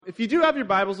if you do have your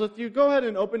Bibles with you, go ahead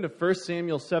and open to 1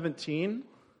 Samuel 17.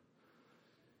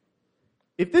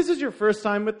 If this is your first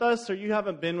time with us, or you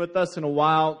haven't been with us in a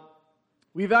while,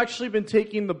 we've actually been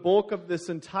taking the bulk of this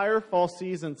entire fall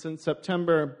season since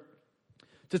September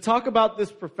to talk about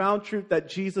this profound truth that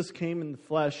Jesus came in the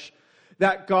flesh.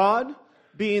 That God,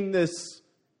 being this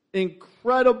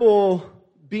incredible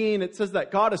being, it says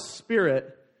that God is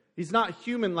spirit. He's not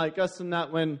human like us, in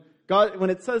that when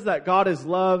it says that God is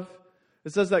love,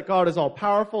 it says that God is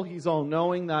all-powerful, He's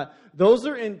all-knowing, that those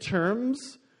are in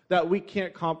terms that we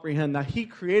can't comprehend, that He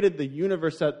created the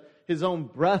universe at His own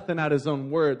breath and at His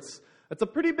own words. It's a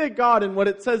pretty big God, and what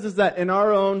it says is that in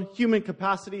our own human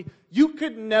capacity, you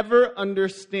could never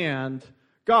understand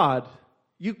God.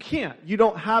 You can't. You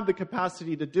don't have the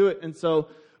capacity to do it. And so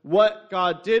what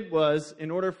God did was, in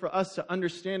order for us to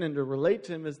understand and to relate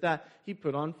to Him, is that He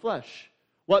put on flesh.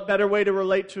 What better way to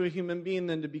relate to a human being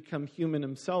than to become human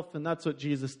Himself? And that's what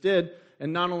Jesus did.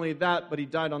 And not only that, but He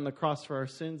died on the cross for our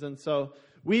sins. And so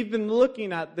we've been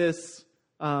looking at this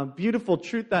beautiful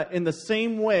truth that in the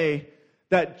same way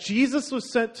that Jesus was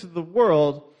sent to the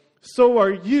world, so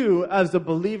are you, as a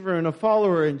believer and a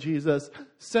follower in Jesus,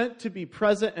 sent to be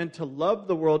present and to love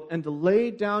the world and to lay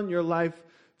down your life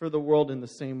for the world in the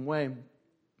same way.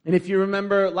 And if you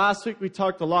remember, last week we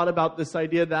talked a lot about this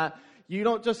idea that you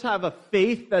don't just have a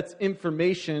faith that's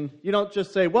information. You don't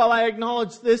just say, well, I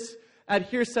acknowledge this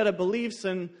adhere set of beliefs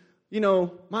and,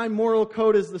 my moral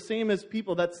code is the same as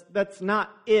people. That's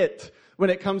not it when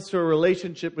it comes to a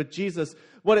relationship with Jesus.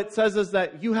 What it says is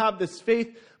that you have this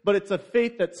faith, but it's a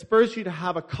faith that spurs you to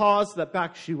have a cause that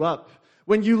backs you up.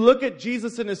 When you look at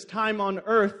Jesus in His time on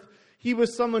earth, He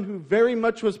was someone who very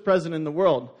much was present in the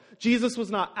world. Jesus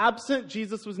was not absent.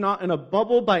 Jesus was not in a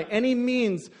bubble by any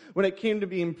means when it came to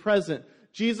being present.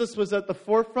 Jesus was at the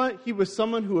forefront. He was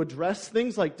someone who addressed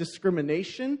things like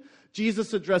discrimination.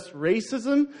 Jesus addressed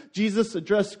racism. Jesus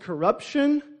addressed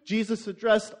corruption. Jesus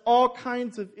addressed all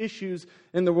kinds of issues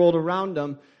in the world around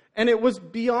Him. And it was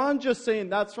beyond just saying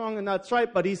that's wrong and that's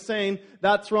right, but He's saying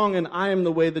that's wrong and I am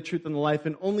the way, the truth, and the life,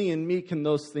 and only in me can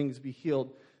those things be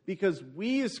healed. Because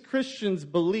we as Christians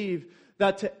believe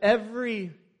that to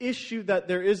every issue that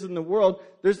there is in the world,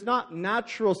 there's not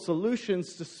natural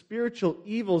solutions to spiritual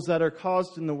evils that are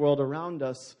caused in the world around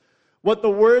us. What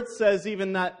the Word says,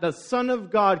 even that the Son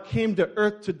of God came to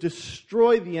earth to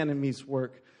destroy the enemy's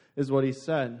work, is what He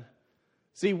said.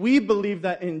 See, we believe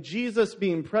that in Jesus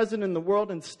being present in the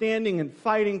world and standing and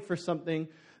fighting for something,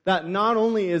 that not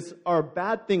only is our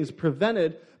bad things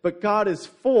prevented, but God is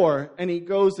for, and He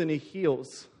goes and He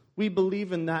heals. We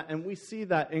believe in that, and we see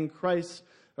that in Christ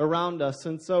around us.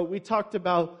 And so we talked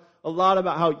a lot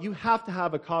about how you have to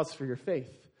have a cause for your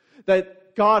faith.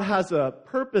 That God has a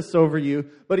purpose over you,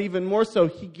 but even more so,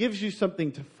 He gives you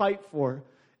something to fight for.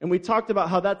 And we talked about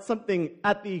how that's something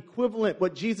at the equivalent,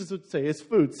 what Jesus would say is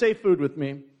food. Say food with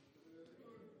me.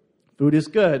 Food is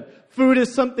good. Food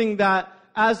is something that,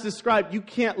 as described, you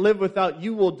can't live without,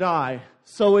 you will die.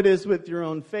 So it is with your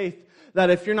own faith. That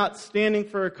if you're not standing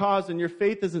for a cause and your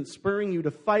faith isn't spurring you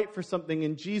to fight for something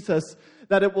in Jesus,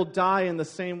 that it will die in the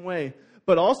same way.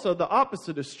 But also the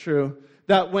opposite is true.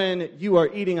 That when you are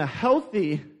eating a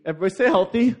healthy, everybody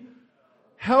say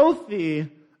healthy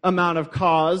amount of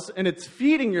cause, and it's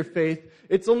feeding your faith,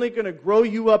 it's only going to grow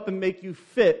you up and make you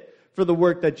fit for the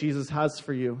work that Jesus has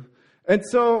for you. And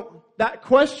so that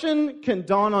question can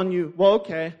dawn on you, well,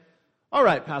 okay, all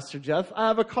right, Pastor Jeff, I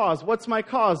have a cause. What's my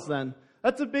cause then?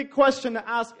 That's a big question to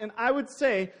ask, and I would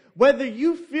say, whether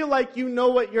you feel like you know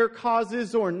what your cause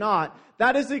is or not,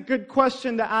 that is a good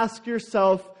question to ask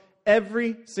yourself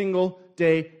every single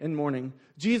day and morning.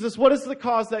 Jesus, what is the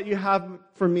cause that you have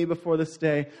for me before this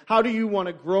day? How do you want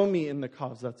to grow me in the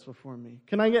cause that's before me?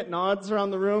 Can I get nods around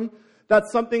the room?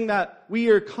 That's something that we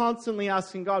are constantly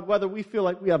asking God, whether we feel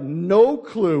like we have no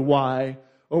clue why,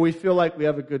 or we feel like we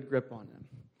have a good grip on Him.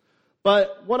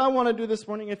 But what I want to do this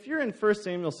morning, if you're in 1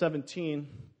 Samuel 17,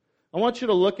 I want you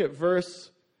to look at verse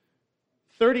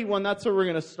 31. That's where we're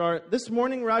going to start. This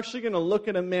morning, we're actually going to look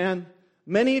at a man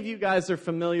many of you guys are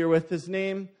familiar with. His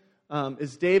name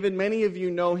is David. Many of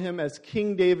you know him as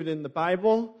King David in the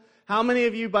Bible. How many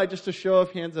of you, by just a show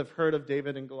of hands, have heard of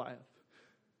David and Goliath?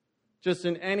 Just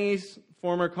in any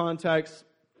former context,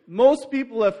 most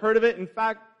people have heard of it. In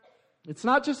fact, it's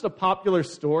not just a popular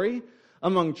story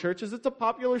among churches, it's a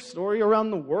popular story around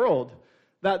the world.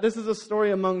 That this is a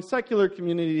story among secular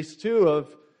communities too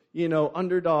of,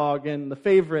 underdog and the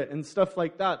favorite and stuff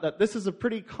like that. That this is a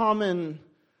pretty common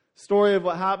story of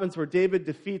what happens where David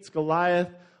defeats Goliath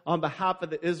on behalf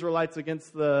of the Israelites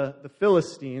against the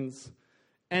Philistines.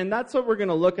 And that's what we're going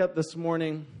to look at this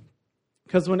morning.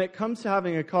 Because when it comes to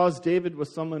having a cause, David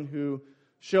was someone who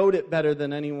showed it better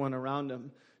than anyone around him.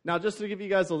 Now, just to give you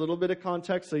guys a little bit of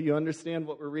context so you understand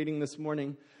what we're reading this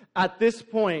morning, at this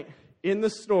point in the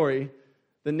story,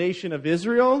 the nation of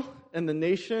Israel and the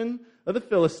nation of the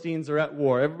Philistines are at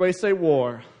war. Everybody say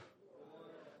war.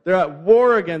 They're at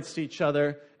war against each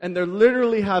other, and they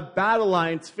literally have battle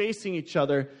lines facing each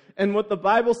other. And what the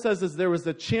Bible says is there was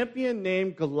a champion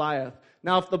named Goliath.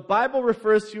 Now, if the Bible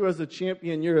refers to you as a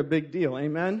champion, you're a big deal.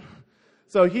 Amen?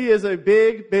 So he is a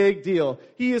big, big deal.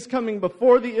 He is coming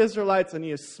before the Israelites, and he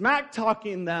is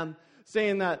smack-talking them,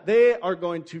 saying that they are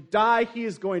going to die. He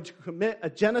is going to commit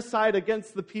a genocide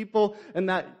against the people, and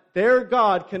that their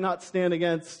God cannot stand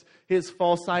against his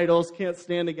false idols, can't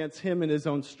stand against him in his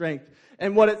own strength.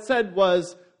 And what it said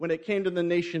was, when it came to the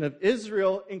nation of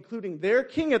Israel, including their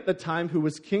king at the time, who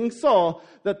was King Saul,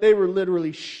 that they were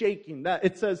literally shaking. That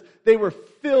it says they were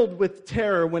filled with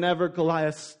terror whenever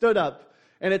Goliath stood up.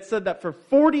 And it said that for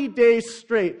 40 days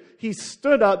straight, he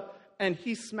stood up and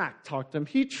he smack-talked them.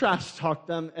 He trash-talked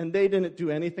them, and they didn't do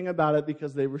anything about it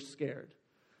because they were scared.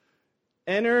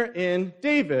 Enter in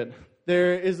David.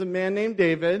 There is a man named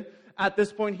David. At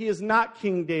this point, he is not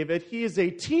King David. He is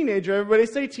a teenager. Everybody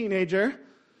say teenager.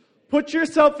 Put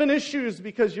yourself in his shoes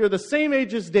because you're the same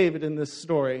age as David in this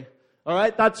story. All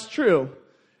right? That's true.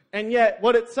 And yet,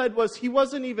 what it said was he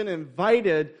wasn't even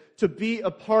invited to be a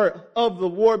part of the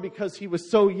war because he was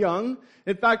so young.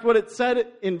 In fact, what it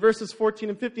said in verses 14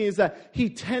 and 15 is that he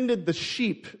tended the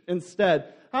sheep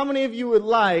instead. How many of you would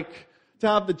like to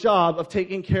have the job of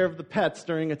taking care of the pets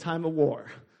during a time of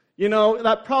war? You know,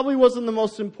 that probably wasn't the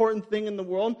most important thing in the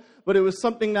world, but it was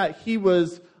something that he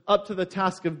was up to the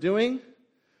task of doing.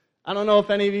 I don't know if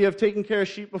any of you have taken care of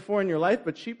sheep before in your life,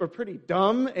 but sheep are pretty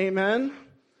dumb, amen?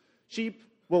 Sheep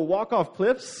will walk off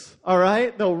cliffs, all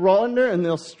right? They'll wander and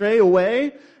they'll stray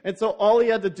away. And so all he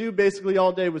had to do basically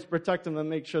all day was protect them and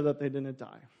make sure that they didn't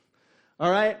die. All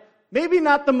right? Maybe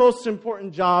not the most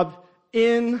important job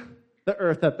in the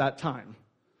earth at that time.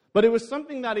 But it was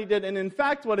something that he did. And in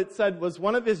fact, what it said was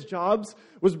one of his jobs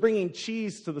was bringing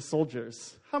cheese to the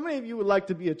soldiers. How many of you would like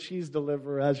to be a cheese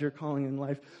deliverer as your calling in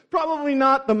life? Probably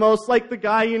not the most like the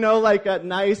guy, you know, like at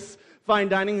nice fine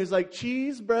dining who's like,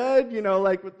 cheese, bread, you know,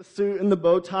 like with the suit and the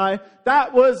bow tie.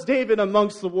 That was David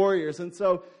amongst the warriors. And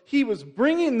so he was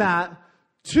bringing that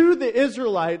to the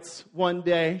Israelites one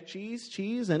day.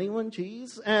 Cheese, anyone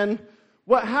cheese? And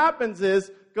what happens is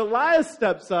Goliath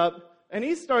steps up and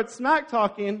he starts smack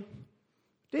talking.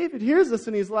 David hears this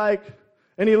and he's like,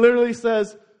 and he literally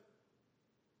says,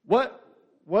 what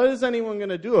is anyone going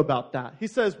to do about that? He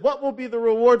says, what will be the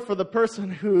reward for the person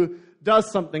who does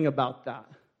something about that?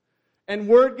 And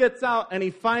word gets out and he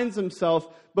finds himself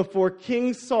before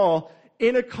King Saul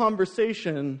in a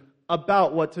conversation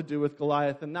about what to do with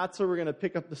Goliath. And that's where we're going to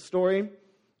pick up the story.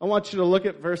 I want you to look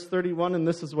at verse 31, and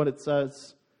this is what it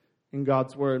says in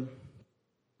God's word.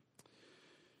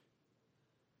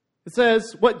 It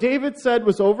says, what David said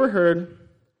was overheard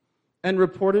and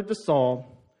reported to Saul,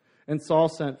 and Saul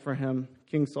sent for him,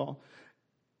 King Saul.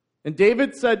 And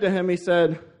David said to him, he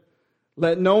said,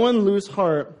 let no one lose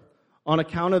heart on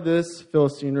account of this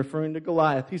Philistine, referring to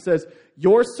Goliath. He says,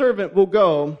 your servant will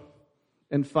go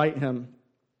and fight him.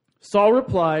 Saul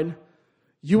replied,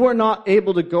 you are not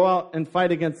able to go out and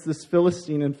fight against this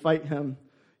Philistine and fight him.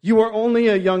 You are only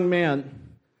a young man,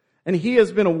 and he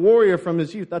has been a warrior from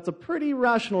his youth. That's a pretty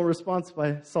rational response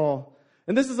by Saul.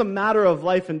 And this is a matter of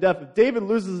life and death. If David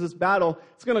loses this battle,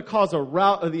 it's going to cause a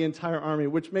rout of the entire army,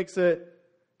 which makes it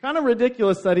kind of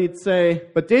ridiculous that he'd say,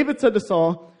 but David said to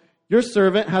Saul, your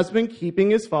servant has been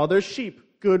keeping his father's sheep.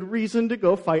 Good reason to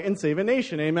go fight and save a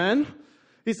nation. Amen?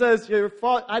 He says,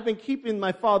 I've been keeping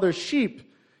my father's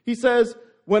sheep. He says,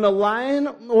 when a lion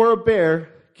or a bear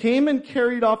came and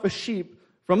carried off a sheep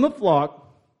from the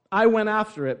flock, I went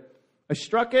after it. I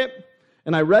struck it,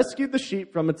 and I rescued the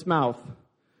sheep from its mouth.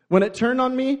 When it turned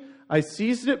on me, I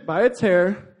seized it by its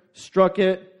hair, struck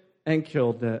it, and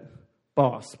killed it.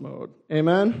 Boss mode.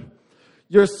 Amen?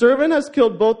 Your servant has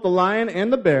killed both the lion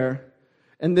and the bear,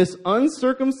 and this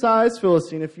uncircumcised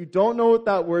Philistine, if you don't know what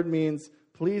that word means,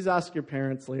 please ask your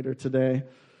parents later today,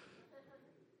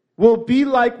 will be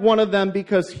like one of them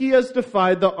because he has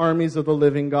defied the armies of the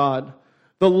living God.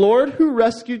 The Lord who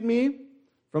rescued me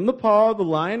from the paw of the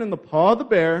lion and the paw of the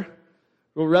bear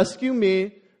will rescue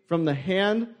me from the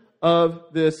hand of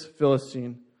this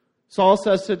Philistine. Saul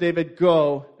says to David,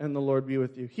 go, and the Lord be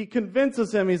with you. He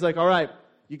convinces him. He's like, all right,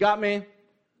 you got me.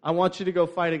 I want you to go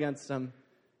fight against him.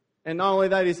 And not only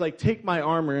that, he's like, take my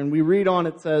armor. And we read on,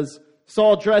 it says,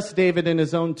 Saul dressed David in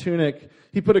his own tunic.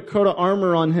 He put a coat of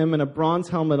armor on him and a bronze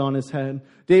helmet on his head.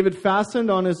 David fastened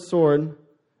on his sword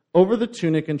over the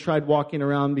tunic and tried walking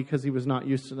around because he was not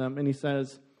used to them. And he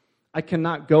says, I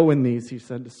cannot go in these, he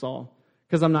said to Saul,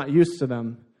 because I'm not used to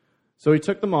them. So he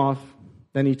took them off.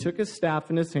 Then he took his staff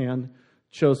in his hand,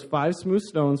 chose 5 smooth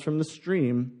stones from the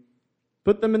stream,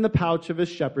 put them in the pouch of his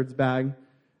shepherd's bag,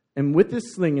 and with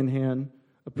his sling in hand,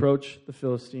 approached the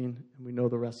Philistine. And we know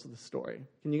the rest of the story.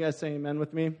 Can you guys say amen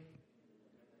with me?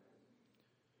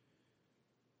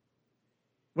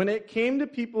 When it came to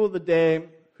people of the day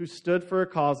who stood for a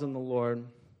cause in the Lord,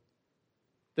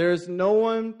 there is no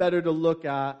one better to look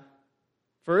at,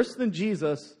 first than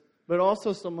Jesus, but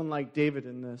also someone like David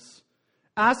in this.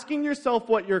 Asking yourself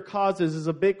what your cause is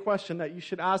a big question that you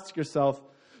should ask yourself.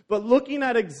 But looking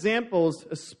at examples,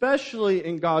 especially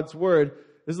in God's Word,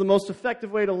 is the most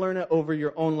effective way to learn it over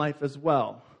your own life as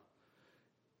well.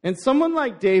 And someone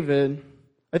like David,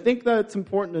 I think that it's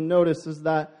important to notice is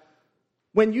that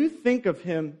when you think of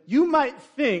him, you might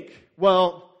think,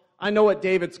 well, I know what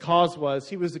David's cause was.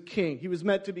 He was a king. He was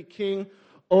meant to be king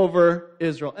over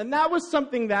Israel. And that was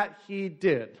something that he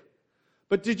did.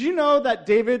 But did you know that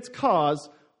David's cause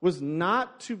was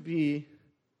not to be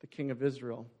the king of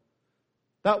Israel?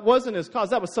 That wasn't his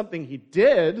cause. That was something he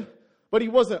did, but he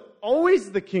wasn't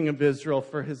always the king of Israel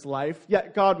for his life,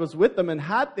 yet God was with him and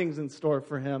had things in store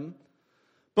for him.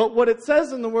 But what it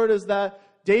says in the Word is that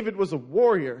David was a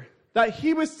warrior, that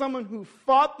he was someone who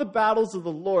fought the battles of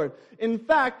the Lord. In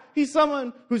fact, he's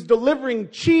someone who's delivering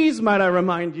cheese, might I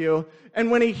remind you. And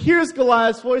when he hears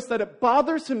Goliath's voice, that it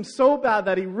bothers him so bad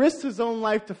that he risks his own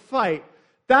life to fight.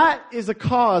 That is a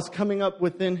cause coming up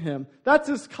within him. That's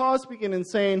his cause beginning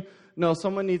saying, no,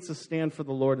 someone needs to stand for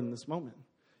the Lord in this moment.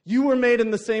 You were made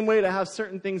in the same way to have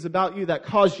certain things about you that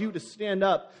cause you to stand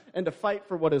up and to fight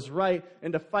for what is right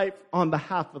and to fight on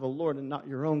behalf of the Lord and not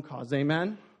your own cause.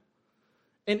 Amen?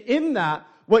 And in that,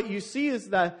 what you see is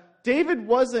that David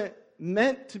wasn't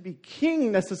meant to be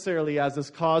king necessarily as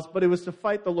his cause, but it was to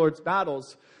fight the Lord's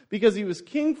battles. Because he was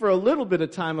king for a little bit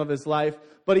of time of his life,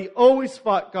 but he always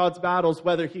fought God's battles,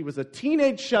 whether he was a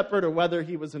teenage shepherd or whether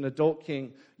he was an adult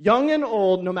king. Young and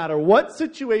old, no matter what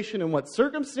situation and what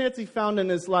circumstance he found in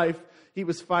his life, he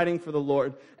was fighting for the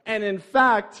Lord. And in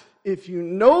fact, if you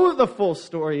know the full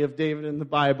story of David in the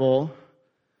Bible,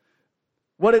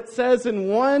 what it says in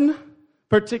one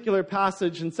particular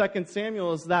passage in 2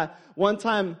 Samuel is that one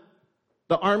time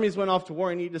the armies went off to war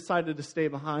and he decided to stay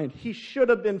behind. He should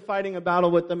have been fighting a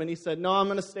battle with them and he said, no, I'm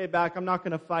going to stay back. I'm not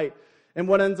going to fight. And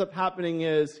what ends up happening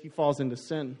is he falls into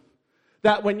sin.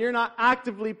 That when you're not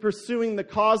actively pursuing the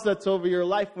cause that's over your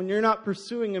life, when you're not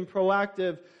pursuing and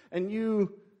proactive and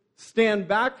you stand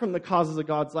back from the causes of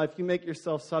God's life, you make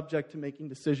yourself subject to making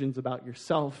decisions about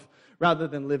yourself rather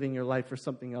than living your life for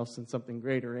something else and something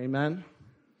greater. Amen?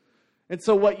 And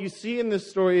so what you see in this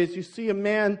story is you see a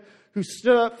man who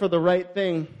stood up for the right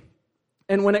thing.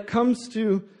 And when it comes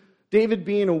to David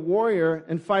being a warrior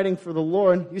and fighting for the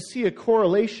Lord, you see a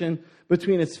correlation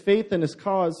between his faith and his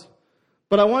cause.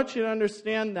 But I want you to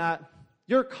understand that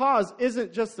your cause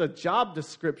isn't just a job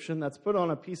description that's put on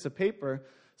a piece of paper.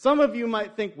 Some of you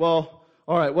might think, well,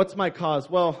 all right, what's my cause?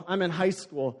 Well, I'm in high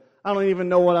school. I don't even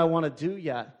know what I want to do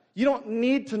yet. You don't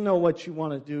need to know what you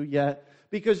want to do yet,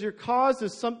 because your cause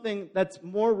is something that's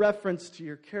more reference to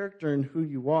your character and who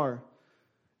you are.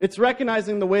 It's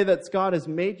recognizing the way that God has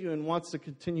made you and wants to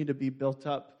continue to be built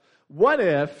up. What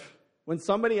if, when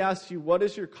somebody asks you, what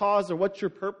is your cause or what's your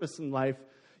purpose in life,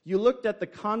 you looked at the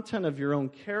content of your own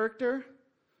character,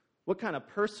 what kind of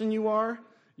person you are,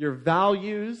 your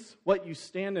values, what you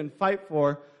stand and fight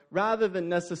for, rather than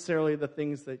necessarily the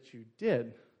things that you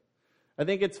did? I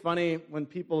think it's funny when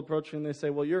people approach me and they say,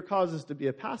 well, your cause is to be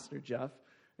a pastor, Jeff.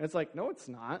 And it's like, no, it's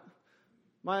not.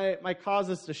 My cause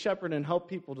is to shepherd and help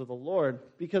people to the Lord.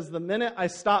 Because the minute I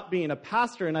stop being a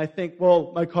pastor and I think,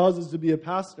 well, my cause is to be a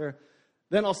pastor,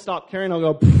 then I'll stop caring.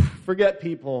 I'll go, forget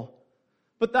people.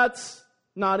 But that's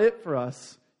not it for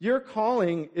us. Your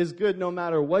calling is good no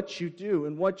matter what you do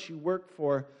and what you work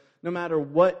for, no matter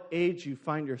what age you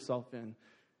find yourself in.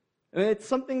 And it's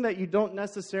something that you don't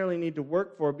necessarily need to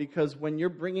work for, because when you're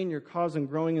bringing your cause and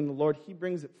growing in the Lord, He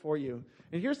brings it for you.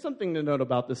 And here's something to note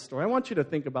about this story. I want you to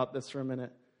think about this for a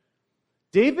minute.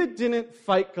 David didn't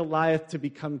fight Goliath to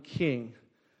become king.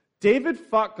 David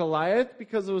fought Goliath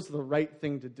because it was the right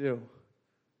thing to do.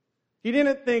 He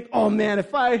didn't think, oh man,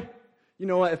 if I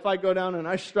go down and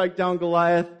I strike down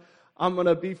Goliath, I'm going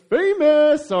to be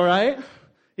famous, all right?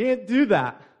 He didn't do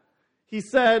that. He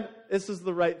said, this is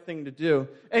the right thing to do.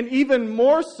 And even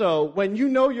more so, when you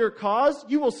know your cause,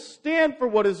 you will stand for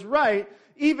what is right,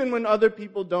 even when other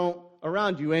people don't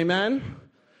around you. Amen?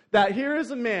 That here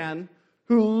is a man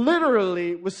who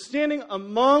literally was standing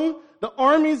among the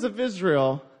armies of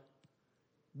Israel,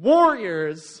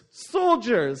 warriors,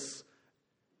 soldiers.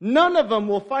 None of them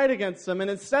will fight against him. And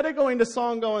instead of going to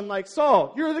Saul and going like,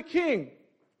 Saul, you're the king.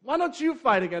 Why don't you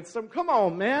fight against him? Come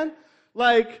on, man.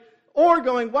 Or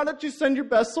going, why don't you send your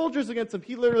best soldiers against him?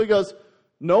 He literally goes,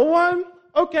 no one?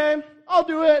 Okay, I'll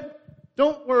do it.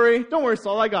 Don't worry,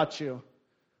 Saul, I got you.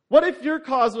 What if your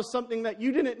cause was something that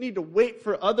you didn't need to wait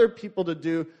for other people to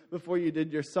do before you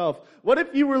did yourself? What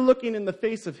if you were looking in the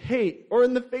face of hate or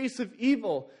in the face of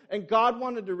evil and God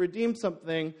wanted to redeem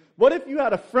something? What if you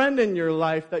had a friend in your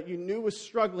life that you knew was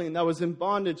struggling, that was in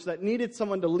bondage, that needed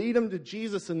someone to lead them to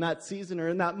Jesus in that season or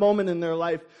in that moment in their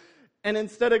life? And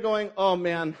instead of going, oh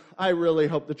man, I really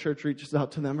hope the church reaches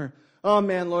out to them, or oh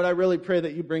man, Lord, I really pray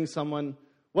that you bring someone.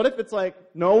 What if it's like,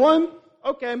 no one?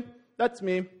 Okay, that's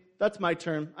me. That's my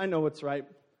turn. I know what's right.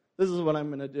 This is what I'm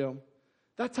going to do.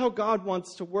 That's how God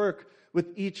wants to work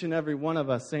with each and every one of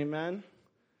us. Amen?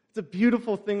 It's a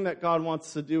beautiful thing that God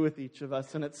wants to do with each of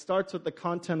us, and it starts with the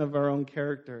content of our own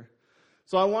character.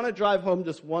 So I want to drive home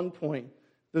just one point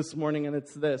this morning, and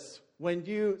it's this.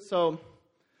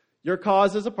 Your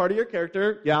cause is a part of your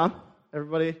character. Yeah?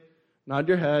 Everybody nod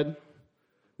your head.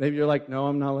 Maybe you're like, no,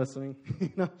 I'm not listening.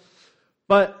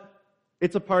 But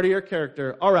it's a part of your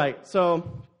character. All right,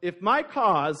 so if my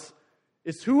cause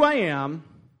is who I am,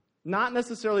 not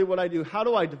necessarily what I do, how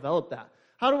do I develop that?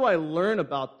 How do I learn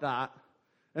about that?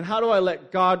 And how do I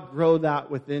let God grow that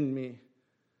within me?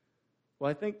 Well,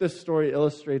 I think this story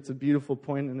illustrates a beautiful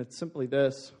point, and it's simply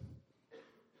this.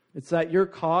 It's that your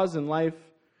cause in life,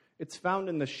 it's found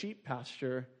in the sheep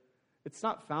pasture. It's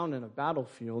not found in a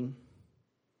battlefield.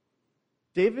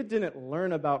 David didn't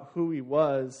learn about who he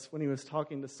was when he was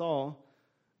talking to Saul,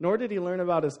 nor did he learn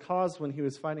about his cause when he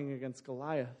was fighting against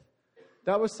Goliath.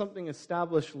 That was something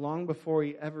established long before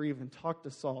he ever even talked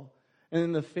to Saul. And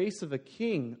in the face of a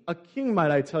king,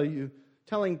 might I tell you,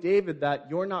 telling David that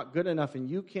you're not good enough and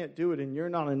you can't do it and you're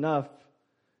not enough,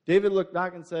 David looked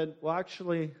back and said, well,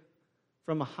 actually,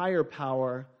 from a higher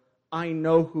power, I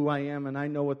know who I am and I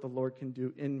know what the Lord can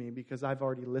do in me because I've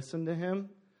already listened to him,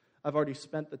 I've already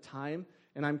spent the time,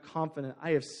 and I'm confident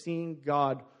I have seen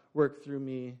God work through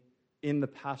me in the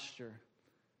pasture.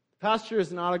 The pasture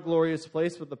is not a glorious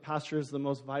place, but the pasture is the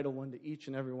most vital one to each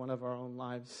and every one of our own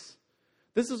lives.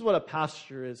 This is what a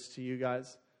pasture is to you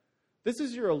guys. This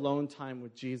is your alone time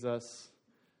with Jesus.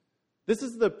 This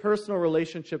is the personal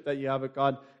relationship that you have with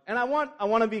God. And I want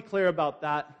to be clear about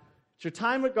that. It's your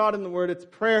time with God in the Word. It's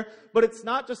prayer. But it's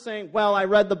not just saying, well, I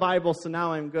read the Bible, so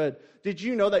now I'm good. Did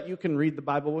you know that you can read the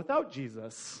Bible without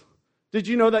Jesus? Did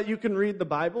you know that you can read the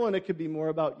Bible and it could be more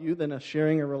about you than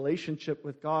sharing a relationship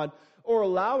with God or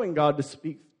allowing God to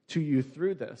speak to you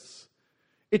through this?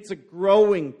 It's a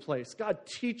growing place. God,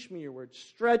 teach me your word.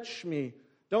 Stretch me.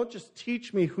 Don't just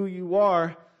teach me who you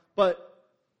are, but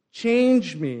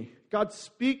change me. God,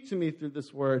 speak to me through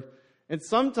this word. And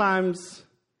sometimes,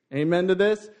 amen to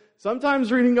this,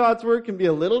 sometimes reading God's word can be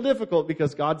a little difficult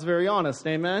because God's very honest.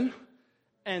 Amen?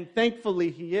 And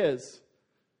thankfully, he is.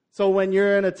 So when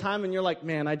you're in a time and you're like,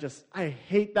 man, I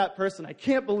hate that person. I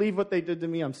can't believe what they did to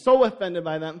me. I'm so offended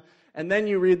by them. And then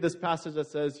you read this passage that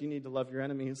says you need to love your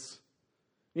enemies.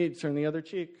 You need to turn the other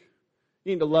cheek.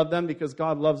 You need to love them because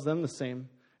God loves them the same.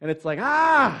 And it's like,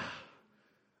 all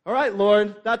right,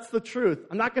 Lord, that's the truth.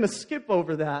 I'm not going to skip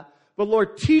over that. But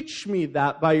Lord, teach me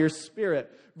that by your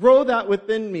Spirit. Grow that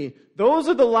within me. Those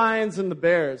are the lions and the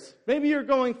bears. Maybe you're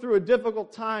going through a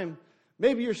difficult time.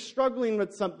 Maybe you're struggling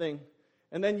with something.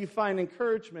 And then you find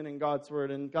encouragement in God's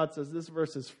word. And God says, this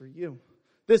verse is for you.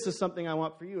 This is something I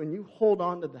want for you. And you hold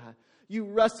on to that. You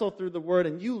wrestle through the word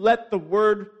and you let the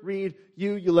word read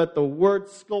you. You let the word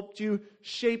sculpt you,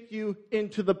 shape you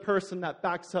into the person that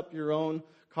backs up your own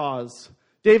cause.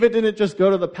 David didn't just go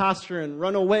to the pasture and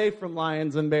run away from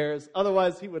lions and bears.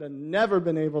 Otherwise, he would have never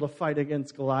been able to fight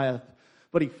against Goliath.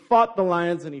 But he fought the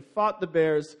lions and he fought the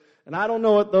bears. And I don't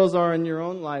know what those are in your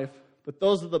own life, but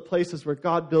those are the places where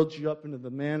God builds you up into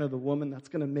the man or the woman that's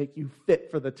going to make you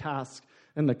fit for the task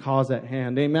and the cause at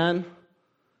hand. Amen?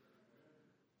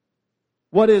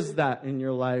 What is that in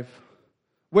your life?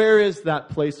 Where is that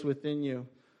place within you?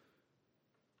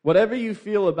 Whatever you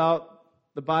feel about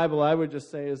the Bible, I would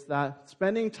just say is that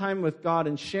spending time with God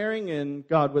and sharing in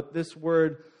God with this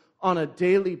word on a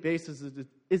daily basis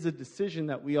is a decision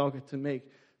that we all get to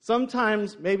make.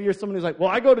 Sometimes, maybe you're someone who's like, well,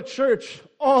 I go to church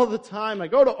all the time. I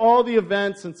go to all the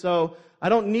events, and so I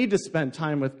don't need to spend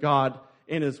time with God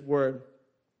in His Word.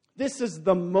 This is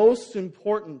the most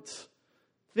important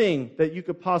thing that you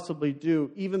could possibly do,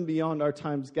 even beyond our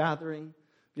time's gathering,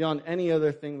 beyond any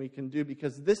other thing we can do,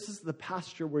 because this is the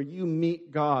pasture where you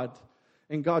meet God,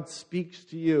 and God speaks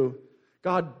to you.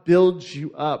 God builds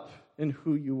you up in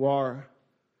who you are.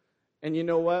 And you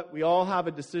know what? We all have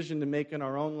a decision to make in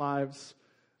our own lives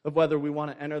of whether we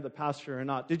want to enter the pasture or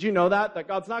not. Did you know that? That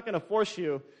God's not going to force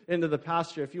you into the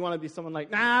pasture. If you want to be someone like,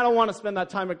 nah, I don't want to spend that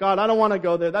time with God. I don't want to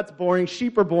go there. That's boring.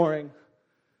 Sheep are boring.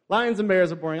 Lions and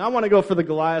bears are boring. I want to go for the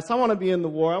Goliaths. I want to be in the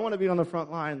war. I want to be on the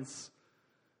front lines.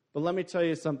 But let me tell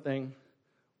you something.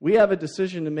 We have a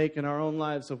decision to make in our own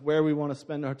lives of where we want to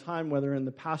spend our time, whether in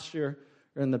the pasture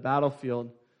or in the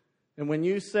battlefield. And when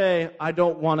you say, I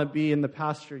don't want to be in the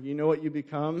pasture, you know what you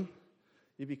become?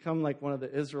 You become like one of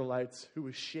the Israelites who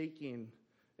was shaking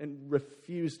and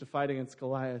refused to fight against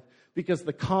Goliath because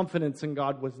the confidence in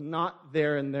God was not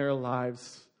there in their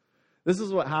lives. This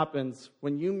is what happens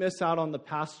when you miss out on the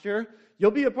pasture. You'll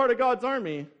be a part of God's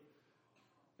army.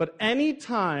 But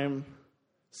anytime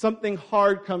something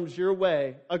hard comes your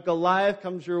way, a Goliath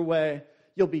comes your way,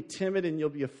 you'll be timid and you'll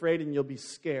be afraid and you'll be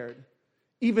scared,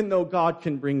 even though God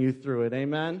can bring you through it.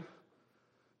 Amen?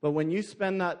 But when you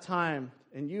spend that time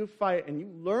and you fight and you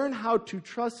learn how to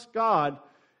trust God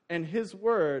and His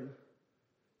Word,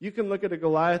 you can look at a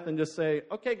Goliath and just say,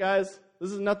 okay, guys,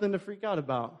 this is nothing to freak out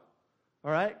about.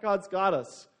 All right? God's got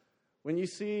us. When you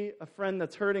see a friend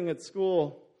that's hurting at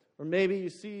school, or maybe you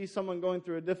see someone going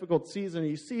through a difficult season,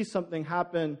 you see something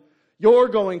happen, you're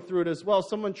going through it as well.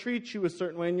 Someone treats you a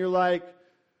certain way, and you're like,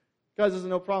 guys, there's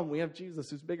no problem. We have Jesus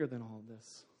who's bigger than all of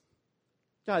this.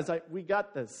 Guys, we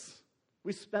got this.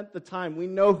 We spent the time. We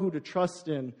know who to trust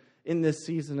in this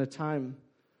season of time.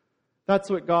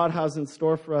 That's what God has in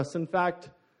store for us. In fact,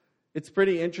 it's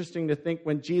pretty interesting to think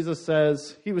when Jesus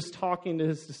says, He was talking to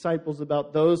His disciples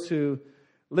about those who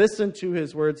listen to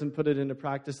His words and put it into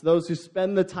practice, those who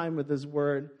spend the time with His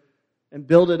Word and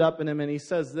build it up in Him. And He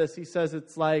says this, He says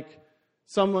it's like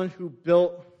someone who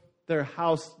built their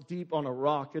house deep on a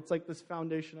rock. It's like this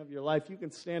foundation of your life. You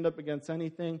can stand up against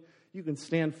anything. You can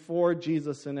stand for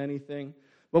Jesus in anything.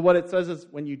 But what it says is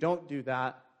when you don't do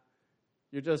that,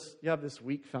 you have this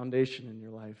weak foundation in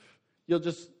your life.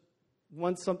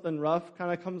 Once something rough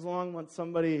kind of comes along, once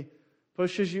somebody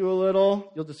pushes you a little,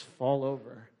 you'll just fall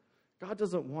over. God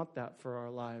doesn't want that for our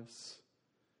lives.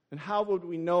 And how would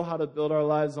we know how to build our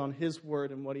lives on His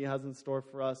Word and what He has in store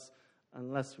for us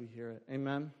unless we hear it?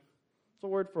 Amen? It's a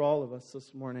word for all of us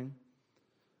this morning.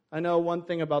 I know one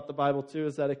thing about the Bible, too,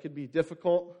 is that it could be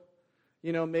difficult.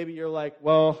 You know, maybe you're like,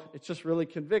 well, it's just really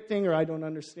convicting, or I don't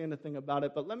understand a thing about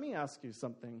it. But let me ask you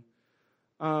something.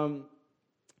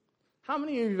 How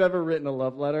many of you have ever written a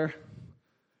love letter?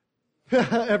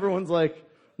 Everyone's like,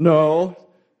 no,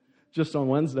 just on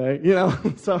Wednesday, you know.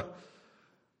 So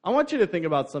I want you to think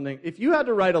about something. If you had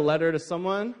to write a letter to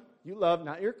someone you love,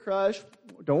 not your crush,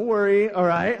 don't worry, all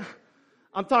right?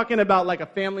 I'm talking about like a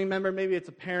family member, maybe it's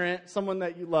a parent, someone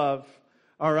that you love,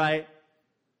 all right?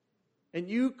 And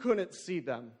you couldn't see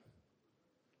them.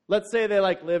 Let's say they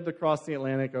lived across the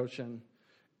Atlantic Ocean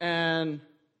and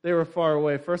they were far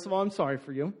away. First of all, I'm sorry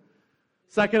for you.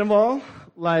 Second of all,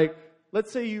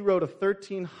 let's say you wrote a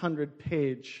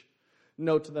 1,300-page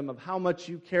note to them of how much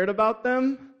you cared about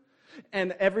them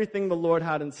and everything the Lord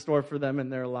had in store for them in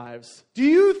their lives. Do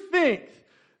you think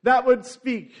that would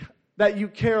speak that you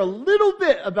care a little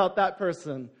bit about that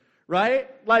person, right?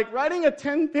 Like writing a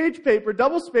 10-page paper,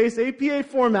 double-space, APA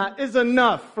format is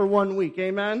enough for 1 week,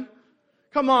 amen?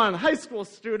 Come on, high school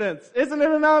students, isn't it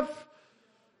enough?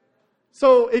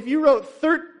 So if you wrote,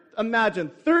 imagine,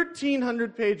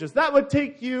 1,300 pages, that would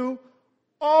take you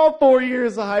all 4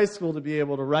 years of high school to be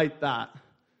able to write that.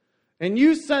 And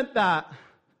you sent that.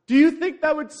 Do you think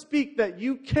that would speak that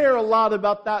you care a lot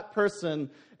about that person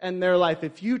and their life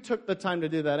if you took the time to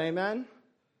do that? Amen?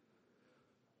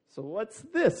 So what's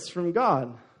this from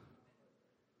God?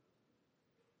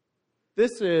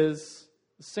 This is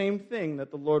the same thing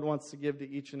that the Lord wants to give to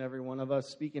each and every one of us,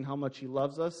 speaking how much He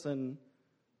loves us and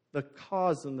the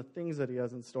cause and the things that He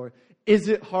has in store. Is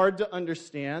it hard to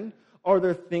understand? Are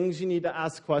there things you need to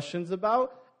ask questions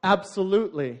about?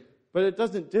 Absolutely. But it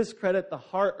doesn't discredit the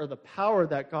heart or the power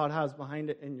that God has behind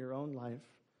it in your own life.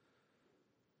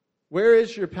 Where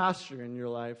is your pasture in your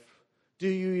life? Do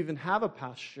you even have a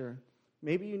pasture?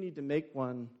 Maybe you need to make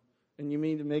one, and you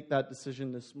need to make that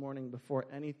decision this morning before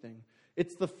anything.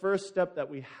 It's the first step that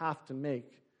we have to make.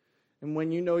 And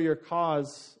when you know your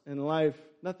cause in life,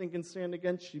 nothing can stand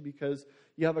against you because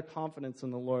you have a confidence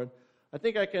in the Lord. I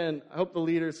hope the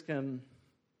leaders can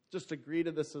just agree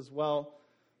to this as well.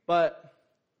 But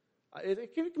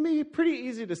it can be pretty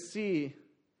easy to see.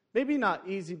 Maybe not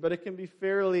easy, but it can be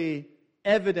fairly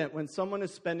evident when someone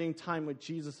is spending time with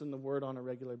Jesus and the Word on a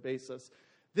regular basis.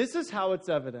 This is how it's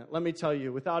evident. Let me tell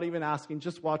you, without even asking,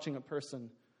 just watching a person.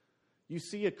 You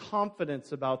see a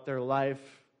confidence about their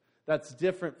life that's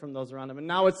different from those around him. And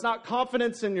now it's not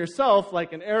confidence in yourself,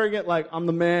 like an arrogant, like, I'm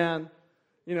the man,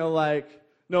 like,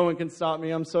 no one can stop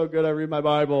me, I'm so good, I read my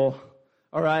Bible,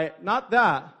 all right? Not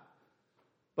that.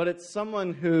 But it's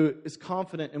someone who is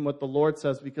confident in what the Lord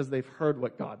says because they've heard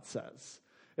what God says.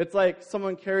 It's like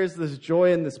someone carries this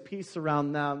joy and this peace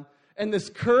around them and this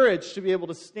courage to be able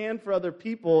to stand for other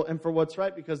people and for what's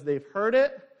right because they've heard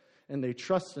it and they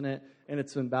trust in it and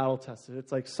it's been battle tested.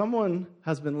 It's like someone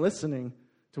has been listening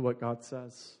to what God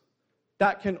says.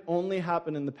 That can only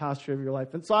happen in the pasture of your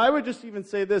life. And so I would just even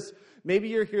say this. Maybe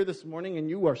you're here this morning and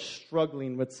you are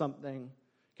struggling with something.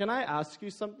 Can I ask you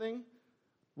something?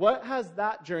 What has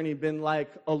that journey been like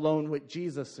alone with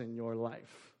Jesus in your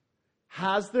life?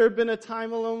 Has there been a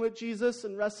time alone with Jesus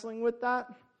and wrestling with that?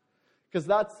 Because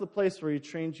that's the place where he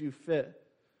trains you fit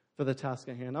for the task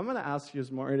at hand. I'm going to ask you,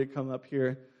 Mari, to come up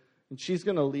here, and she's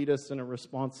going to lead us in a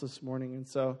response this morning. And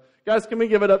so, guys, can we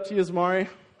give it up to you, Mari?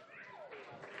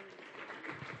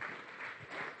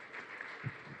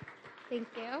 Thank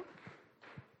you.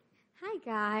 Hi,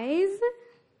 guys.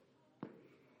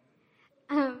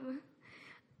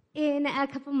 In a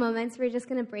couple moments, we're just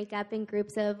going to break up in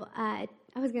groups of, I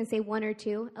was going to say one or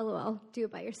two. LOL, do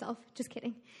it by yourself. Just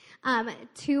kidding.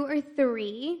 2 or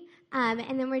 3.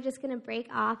 And then we're just going to break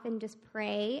off and just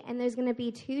pray. And there's going to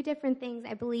be 2 different things,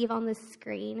 I believe, on the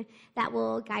screen that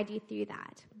will guide you through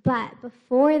that. But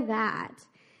before that,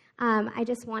 I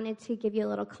just wanted to give you a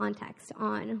little context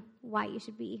on why you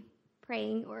should be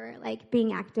praying or like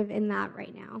being active in that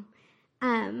right now.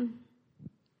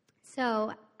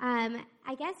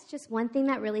 I guess just one thing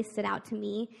that really stood out to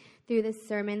me through this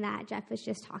sermon that Jeff was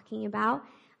just talking about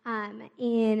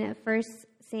in 1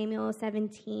 Samuel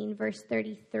 17, verse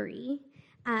 33.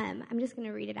 I'm just going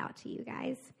to read it out to you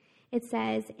guys. It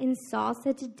says, "And Saul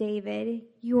said to David,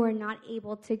 'You are not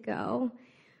able to go.'"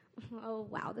 Oh,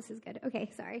 wow, this is good. Okay,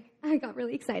 sorry. I got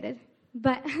really excited.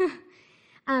 But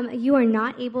 "You are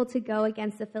not able to go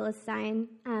against the Philistine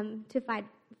to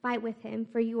fight with him,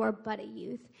 for you are but a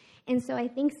youth." And so I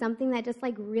think something that just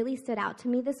like really stood out to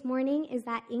me this morning is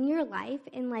that in your life,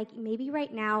 and like maybe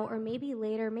right now or maybe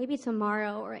later, maybe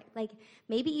tomorrow, or like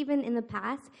maybe even in the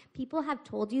past, people have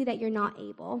told you that you're not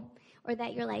able, or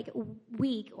that you're like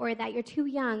weak, or that you're too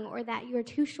young, or that you're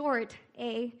too short,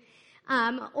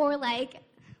 or like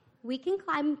we can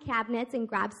climb cabinets and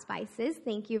grab spices.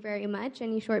 Thank you very much.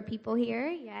 Any short people here?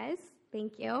 Yes,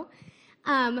 thank you.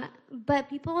 But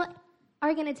people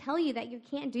are going to tell you that you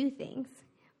can't do things.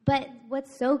 But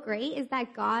what's so great is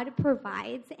that God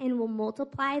provides and will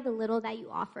multiply the little that you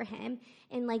offer him,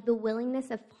 and like the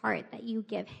willingness of heart that you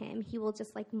give him, he will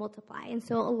just like multiply. And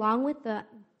so along with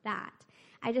that,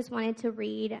 I just wanted to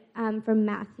read from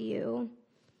Matthew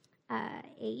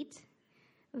 8,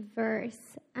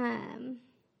 verse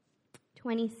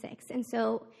 26. And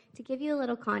so to give you a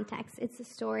little context, it's a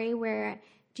story where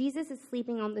Jesus is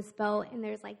sleeping on this boat, and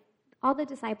there's like all the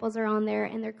disciples are on there,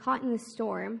 and they're caught in the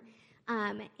storm.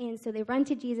 And so they run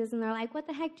to Jesus, and they're like, "What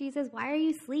the heck, Jesus? Why are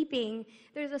you sleeping?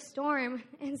 There's a storm."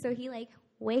 And so he like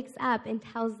wakes up and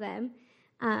tells them,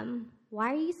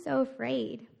 "Why are you so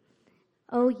afraid,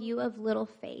 O you of little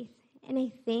faith?" And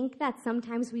I think that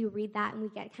sometimes we read that and we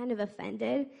get kind of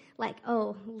offended, like,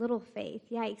 "Oh, little faith.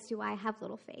 Yikes, do I have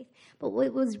little faith?" But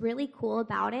what was really cool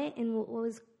about it, and what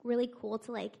was really cool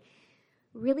to like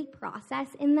really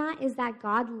process in that, is that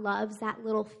God loves that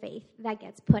little faith that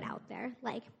gets put out there.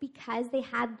 Like, because they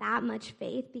had that much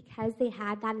faith, because they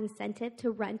had that incentive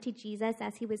to run to Jesus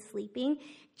as he was sleeping,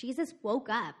 Jesus woke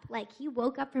up. Like, he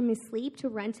woke up from his sleep to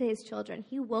run to his children.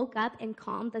 He woke up and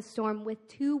calmed the storm with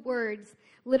 2 words.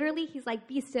 Literally, he's like,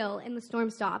 "Be still," and the storm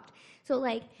stopped. So,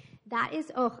 like, that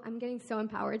is, I'm getting so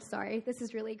empowered. Sorry. This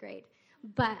is really great.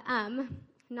 But,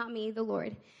 not me, the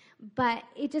Lord. But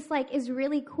it just, like, is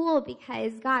really cool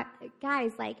because,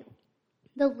 guys, like,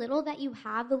 the little that you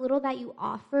have, the little that you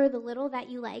offer, the little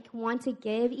that you, like, want to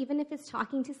give, even if it's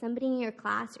talking to somebody in your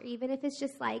class, or even if it's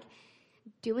just, like,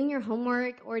 doing your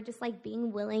homework, or just, like,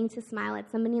 being willing to smile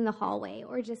at somebody in the hallway,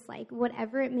 or just, like,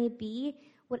 whatever it may be,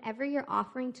 whatever you're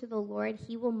offering to the Lord,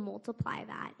 he will multiply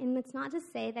that. And it's not to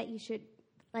say that you should,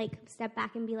 like, step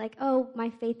back and be like, "Oh, my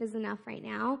faith is enough right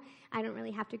now. I don't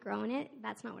really have to grow in it."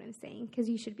 That's not what I'm saying, because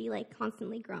you should be, like,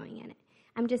 constantly growing in it.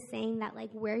 I'm just saying that,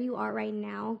 like, where you are right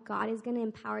now, God is going to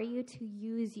empower you to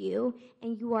use you,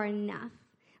 and you are enough.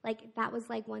 Like, that was,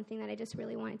 like, one thing that I just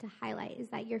really wanted to highlight, is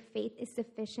that your faith is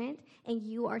sufficient, and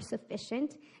you are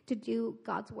sufficient to do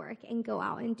God's work and go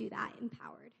out and do that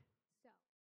empowered.